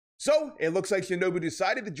So, it looks like Shinobu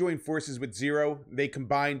decided to join forces with Zero. They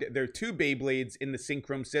combined their two Beyblades in the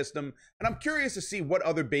Synchrom system, and I'm curious to see what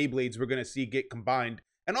other Beyblades we're going to see get combined.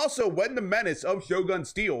 And also, when the menace of Shogun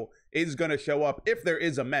Steel is going to show up, if there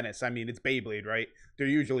is a menace. I mean, it's Beyblade, right? There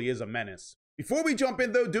usually is a menace. Before we jump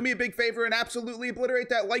in, though, do me a big favor and absolutely obliterate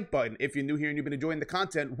that like button. If you're new here and you've been enjoying the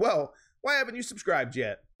content, well, why haven't you subscribed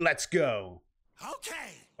yet? Let's go.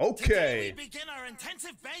 Okay. Today we begin our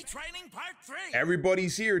intensive Bay training part 3.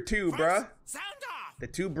 Everybody's here too, bruh. Sound off. The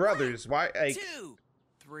two brothers. Why? Like, 2,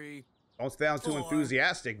 3. don't sound too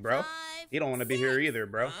enthusiastic, bro. You don't want to be here either,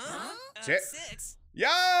 bro. 6. Yo,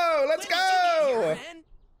 let's go.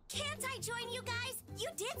 Can't I join you guys? You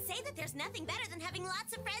did say that there's nothing better than having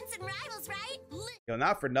lots of friends and rivals, right? Yo,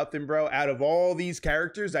 not for nothing, bro. Out of all these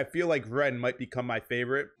characters, I feel like Ren might become my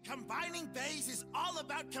favorite. Combining bays is all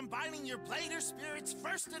about combining your blader spirits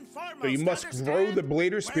first and foremost. So you must grow the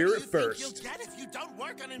blader spirit first. You'll get if you don't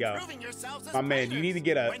work on Yo, improving yourselves as my man, you need to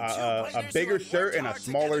get a bigger shirt and a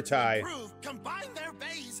smaller tie. Combine their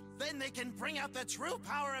bays, then they can bring out the true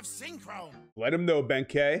power of Synchro. Let him know,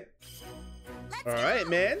 Benkei. All right,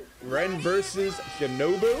 man. Ren versus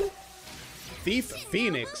Shinobu. Thief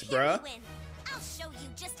Phoenix, bruh. I'll show you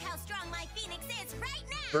just how strong my Phoenix is right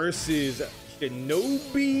now. Versus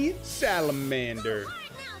Shinobi Salamander.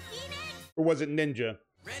 Or was it Ninja?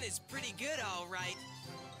 Ren is pretty good, all right.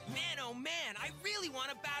 Man, oh man, I really want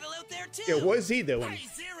to battle out there too. Yeah, what is he doing? Hey,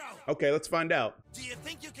 Zero. Okay, let's find out. Do you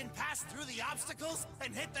think you can pass through the obstacles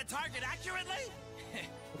and hit the target accurately?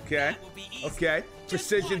 Okay. Okay.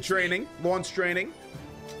 Precision training, launch training,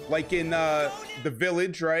 like in the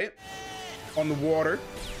village, right? On the water.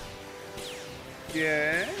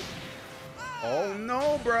 Yeah. Oh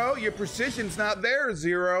no, bro, your precision's not there,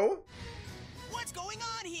 Zero. What's going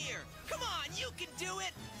on here? Come on, you can do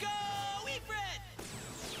it. Go, Ifrit.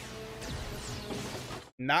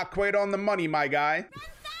 Not quite on the money, my guy. Run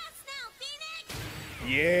fast now, Phoenix.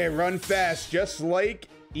 Yeah, run fast, just like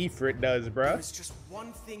Ifrit does, bruh. There's just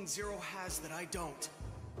one thing Zero has that I don't.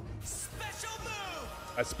 Special move.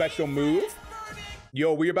 A special move?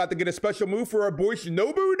 Yo, we about to get a special move for our boy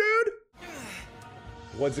Shinobu, dude?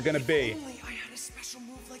 What's it gonna be? Only I had a special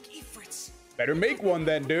move like Ifrit's. Better make one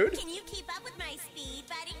then, dude. Can you keep up with my speed,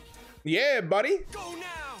 buddy? Yeah, buddy. Go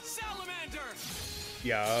now, Salamander.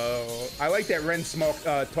 Yo, I like that Ren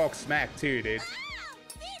talk smack too, dude. Ah,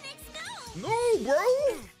 Phoenix, no! No,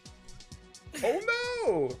 bro.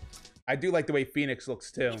 Oh no. I do like the way Phoenix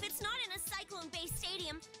looks too. If it's not in a cyclone-based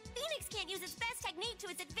stadium, Phoenix can't use its best technique to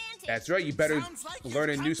its advantage. That's right. You better Like learn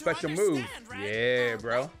a new special move. Right? Yeah,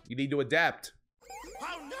 bro. You need to adapt.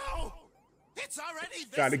 Oh no! It's already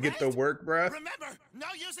this Gotta get to late. work, bro. Remember, no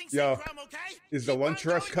using Yo, Synchrom, okay? is the Keep lunch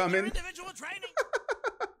on rush going with your coming? individual training.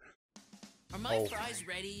 Are my fries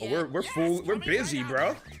ready Oh, yet? we're full. We're busy,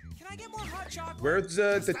 bro. Can I get more hot chocolate? Where's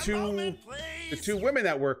the Just a two moment, the please. two women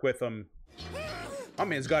that work with him? My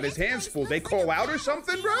man's got his hands full. They call out or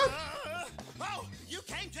something, bro? Oh, you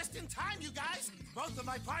came just in time, you guys. Both of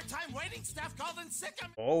my part-time waiting staff called in sick.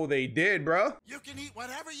 Oh, they did, bro. You can eat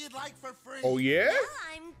whatever you'd like for free. Oh yeah? Well,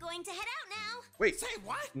 I'm going to head out now. Wait, Say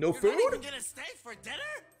what? no You're food? not even gonna stay for dinner?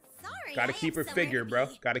 Sorry, gotta I keep her have somewhere figure, to bro.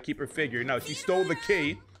 be. Gotta keep her figure. No, she stole the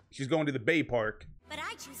key. She's going to the Bay Park. But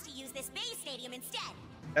I choose to use this Bay Stadium instead.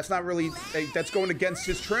 That's not really. That's going against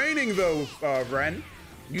his training, though, Ren.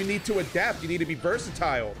 You need to adapt. You need to be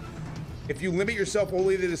versatile. If you limit yourself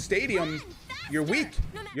only to the stadium, you're weak.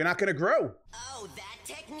 You're not gonna grow. Oh, that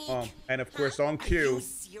technique. And of course, on cue,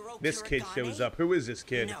 this kid shows up. Who is this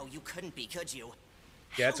kid? No, you couldn't be, could you?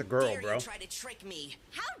 Yeah, it's a girl, How dare bro. You try to trick me?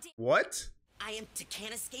 How did What? I am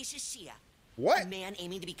Takanosuke Shishia, What? a man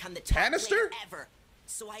aiming to become the top Canister? player ever.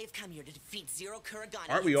 So I have come here to defeat Zero Kuragane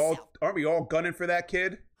Aren't we himself. all? Aren't we all gunning for that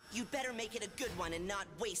kid? You better make it a good one and not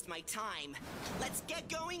waste my time. Let's get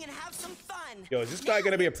going and have some fun. Yo, is this guy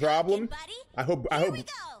gonna be a problem? buddy? I hope. Here we go.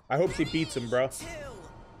 I hope she beats him, bro. 2.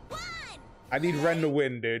 1? I need Ren to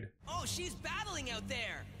win, dude. Oh, she's battling out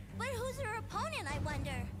there. But who's her opponent, I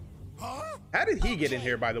wonder? Huh? How did he get in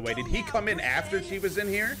here, by the way? Did he come in after she was in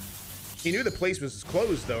here? He knew the place was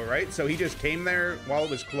closed, though, right? So he just came there while it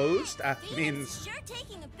was closed? I mean, Phoenix is sure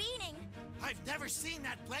taking a beating. I've never seen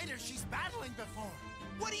that blader she's battling before.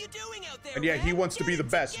 What are you doing out there? and yeah, he Ren? wants to be Get the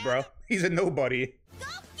it best, bro. together. He's a nobody. Go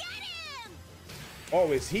get him!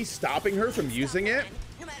 Oh, is he stopping her from using it?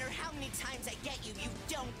 No matter how many times I get you, you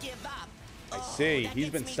don't give up. I Oh, see. that He's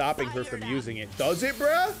gets been me stopping her from fired up. using it. Does it,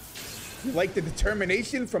 bruh? You like the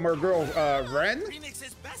determination from our girl, Ren?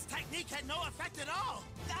 Phoenix's best technique had no effect at all.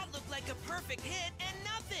 That looked like a perfect hit and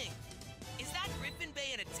nothing. Is that Griffin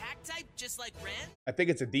Bay an attack type just like Ren? I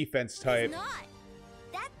think it's a defense type. It's not.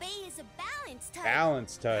 That Bay is a balance type.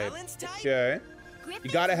 Balance type. Balance type? Okay. Griffin's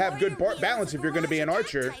You gotta have good warrior wheel balance is a if you're gonna be an barrage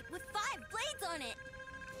archer. attack type with 5 blades on it.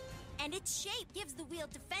 And its shape gives the wheel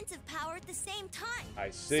defensive power at the same time. I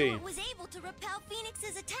see. So it was able to repel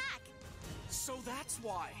Phoenix's attack. So that's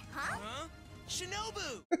why. Huh?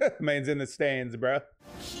 Shinobu! Man's in the stands, bro.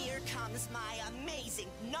 Here comes my amazing,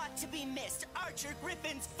 not to be missed Archer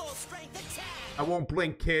Griffin's full strength attack! I won't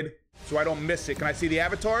blink, kid, so I don't miss it. Can I see the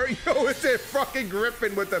avatar? Yo, it's a fucking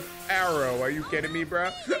griffin with an arrow. Are you kidding me, bro?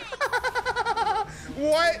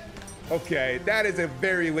 What? Okay, that is a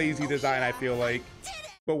very lazy design, I feel like.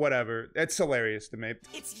 But whatever. That's hilarious to me.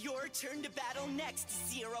 It's your turn to battle next,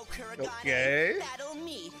 Zero Kuragane. Okay. Battle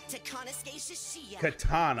me, Takanosuke Shishiya.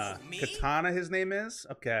 Katana. Me? Katana, his name is?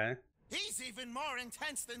 Okay. He's even more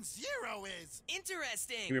intense than Zero is.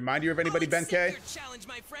 Interesting. Can he remind you of anybody, I'll accept Benkei? your challenge,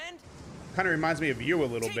 my friend. Kind of reminds me of you a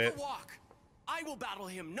little Take bit, a walk. I will battle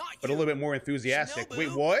him, not but you. a little bit more enthusiastic. Shinobu?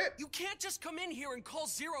 Wait, what? You can't just come in here and call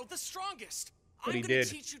Zero the strongest. But I'm he gonna did.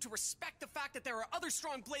 teach you to respect the fact that there are other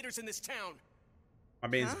strong bladers in this town. My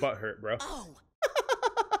man's butt hurt, bro. Oh.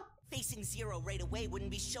 Facing Zero right away wouldn't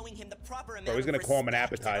be showing him the proper amount Bro, he's of gonna call him an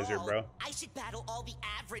respect at appetizer, all. bro. I should battle all the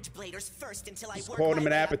average bladers first until I Just work called my him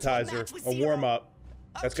an way up to appetizer, match with a Zero. warm-up.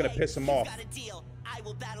 That's gonna Okay, piss him you've off. got a deal. I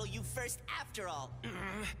will battle you first after all. All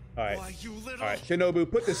right. Why, you little... All right, Shinobu,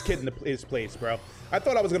 put this kid in his place, bro. I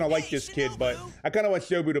thought I was gonna like Hey, this kid, but Shinobu. I kind of want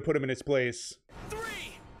Shinobu to put him in his place. 3,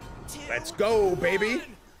 2, Let's go, baby. 1.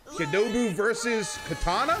 Shinobu versus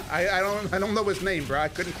Katana? I don't know his name, bro. I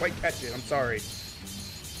couldn't quite catch it. I'm sorry.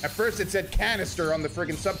 At first it said canister on the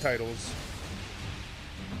friggin' subtitles.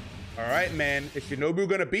 All right, man. Is Shinobu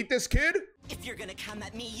gonna beat this kid? If you're gonna come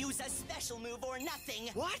at me, use a special move or nothing.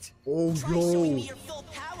 What? Oh, Try showing me yo. your full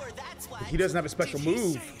power, that's what. He doesn't have a special Did he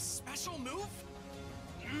move. say special move?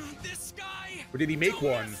 This guy. Or did he make Don't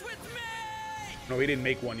one? mess with me! No, he didn't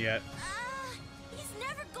make one yet. He's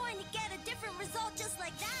never going to get a different result just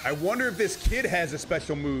like that. I wonder if this kid has a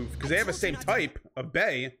special move, because they have the same type of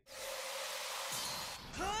Bay.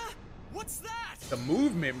 Huh? What's that? The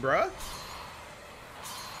movement, bruh.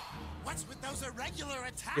 What's with those irregular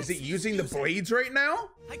attacks? Is it he's using the blades right now?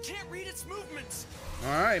 I can't read its movements.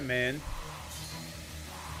 All right, man.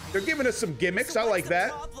 They're giving us some gimmicks. So I what's like the that.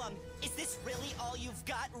 problem? Is this really all you've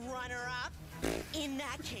got, runner-up? In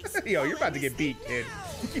that case, Yo, I'll you're about end to this get beat, thing kid.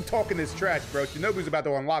 now. You keep talking this trash, bro. Shinobu's about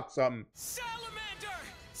to unlock something. Salamander!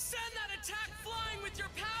 Send that attack flying with your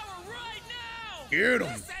power right now! Get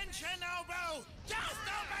him. Listen, Shinobu! Just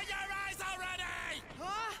open your eyes already!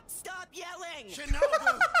 Huh? Stop yelling! Shinobu,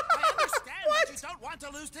 I understand that you don't want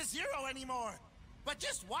to lose to Zero anymore. But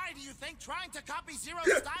just why do you think trying to copy Zero's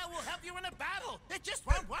style will help you in a battle? It just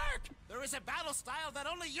won't work. There is a battle style that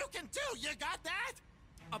only you can do. You got that?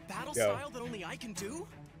 A battle Yo. style that only I can do?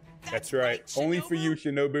 That's right. Only for you,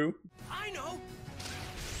 Shinobu. I know!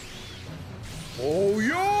 Oh,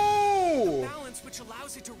 yo! Balance, which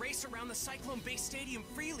allows it to race around the Cyclone Base Stadium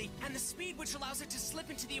freely, and the speed, which allows it to slip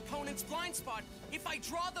into the opponent's blind spot if I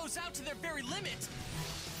draw those out to their very limit.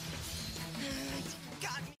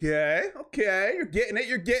 Got me. Okay, okay. You're getting it.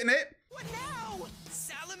 You're getting it. What now?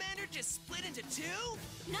 Salamander just split into 2?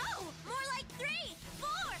 No, more like 3, 4.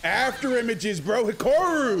 After images, bro.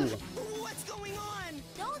 Hikaru. What's going on?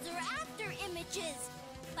 Those are after images.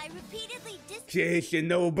 By repeatedly Okay,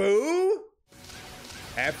 Shinobu.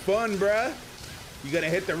 Have fun, bruh. You gonna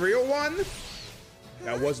hit the real one?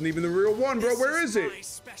 That wasn't even the real one, bro. Where is it? My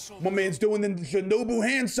special My man's doing the Shinobu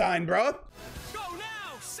hand sign, bruh. Go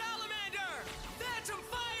now, Salamander! Phantom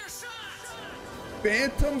Fire Shot!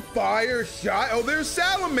 Phantom fire shot. Oh, there's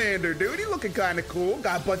Salamander, dude. He looking kind of cool.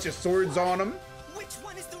 Got a bunch of swords on him. Which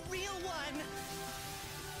one is the real one?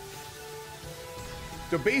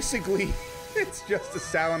 So basically, it's just a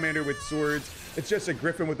salamander with swords. It's just a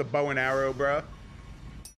griffin with a bow and arrow, bruh.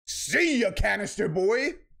 See ya, canister boy.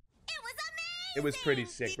 It was amazing. It was pretty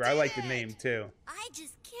sick, bro. I like the name too. I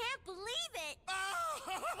just can't believe it.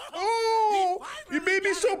 Oh, you made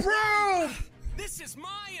me so proud. This is my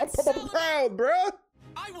I'm proud, bruh.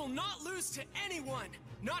 I will not lose to anyone.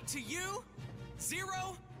 Not to you,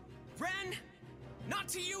 Zero, Ren, not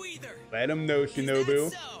to you either. Let him know, Is that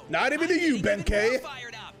Shinobu. so? Not even to I'm you, getting even more Benkei.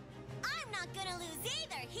 fired up. I'm not gonna lose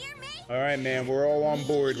either. Hear me? All right, man. We're all on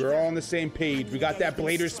board. We're all on the same page. We got that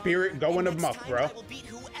blader spirit going And next amok, time bro. I will beat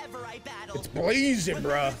whoever I battle. It's blazing,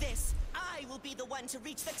 Remember bruh. this, I will be the one to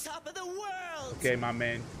reach the top of the world. Okay, my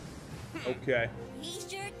man. Okay. He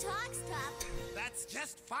sure talks tough. That's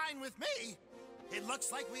just fine with me. It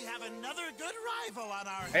looks like we have another good rival on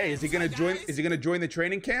our Hey, is he gonna hands, join? guys? Is he gonna join the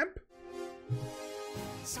training camp?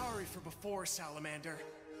 Sorry for before, Salamander.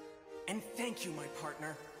 And thank you, my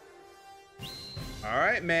partner. All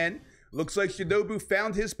right, man. Looks like Shinobu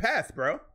found his path, bro.